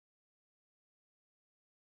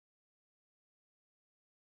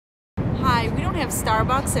have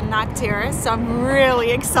Starbucks in Knock Terrace, so I'm really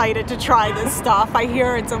excited to try this stuff. I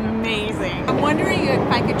hear it's amazing. I'm wondering if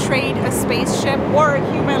I could trade a spaceship or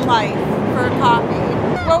a human life for a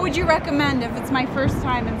coffee. What would you recommend if it's my first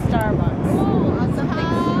time in Starbucks? Oh, something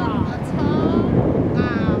strong.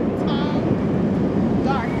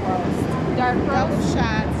 Dark roast. Dark roast? Double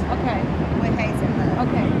shots. Okay. With hazelnut.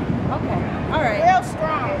 Okay. Okay. All right. Real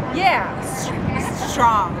strong. Yeah.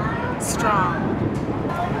 Strong. Strong.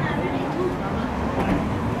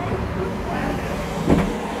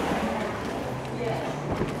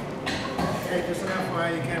 Hey, just an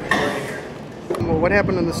FYI, you can't record here. Well, what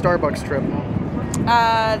happened in the Starbucks trip?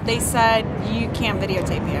 They said you can't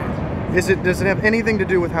videotape here. Does it have anything to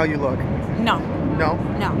do with how you look? No. No?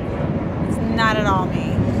 No. It's not at all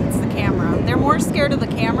me. It's the camera. They're more scared of the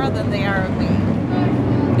camera than they are of me.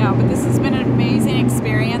 No, but this has been an amazing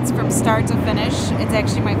experience from start to finish. It's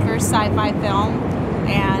actually my first sci-fi film,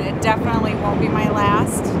 and it definitely won't be my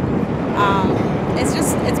last.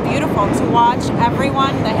 It's beautiful to watch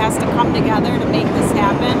everyone that has to come together to make this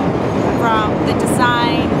happen, from the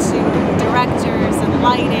design to directors and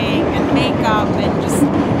lighting and makeup and just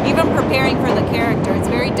even preparing for the character. It's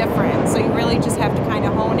very different, so you really just have to kind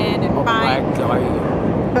of hone in and find.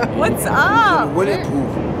 What's up?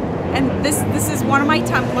 And this is one of my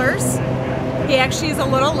Templars. He actually is a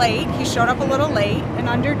little late. He showed up a little late and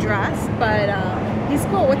underdressed, but he's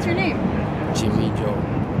cool. What's your name? Jimmy Joe.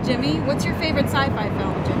 Jimmy? What's your favorite sci-fi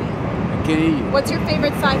film, Jimmy? I can't hear you. What's your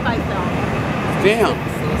favorite sci-fi film? Film.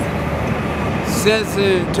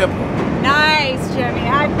 Citizen Templar. Nice, Jimmy.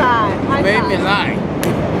 High five. High Made five. me lie.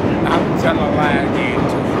 I'm telling a lie again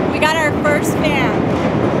too. We got our first fan.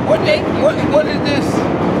 What is this?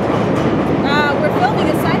 We're filming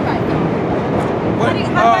a sci-fi film. What?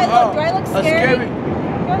 How do I look? Do I look scary?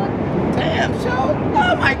 Damn, so.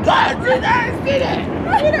 Oh my God! I didn't see that.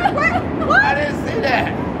 What? I didn't see that.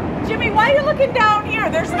 Jimmy, why are you looking down here?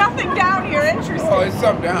 There's nothing down here interesting. Oh, it's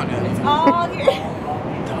something down there. It's all here.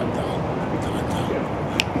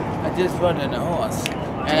 I just run on the horse,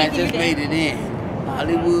 and I just made it in.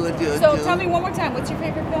 Hollywood. So tell me one more time, what's your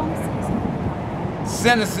favorite film?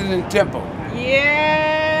 Citizen and Temple.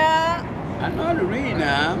 Yeah. I know how to read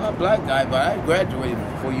now. I'm a black guy, but I graduated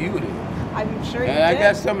before you did. I'm sure you And did. I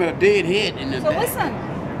got some of the dead head in the So back. listen,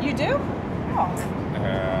 you do? Oh.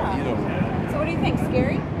 You don't know. So what do you think,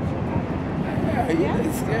 scary? Yeah, you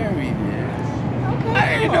look scary, man. Okay.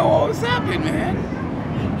 I didn't know what was happening, man.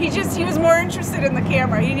 He was more interested in the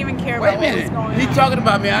camera. He didn't even care Wait about a what was minute. going on. He talking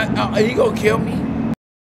about me. He gonna kill me?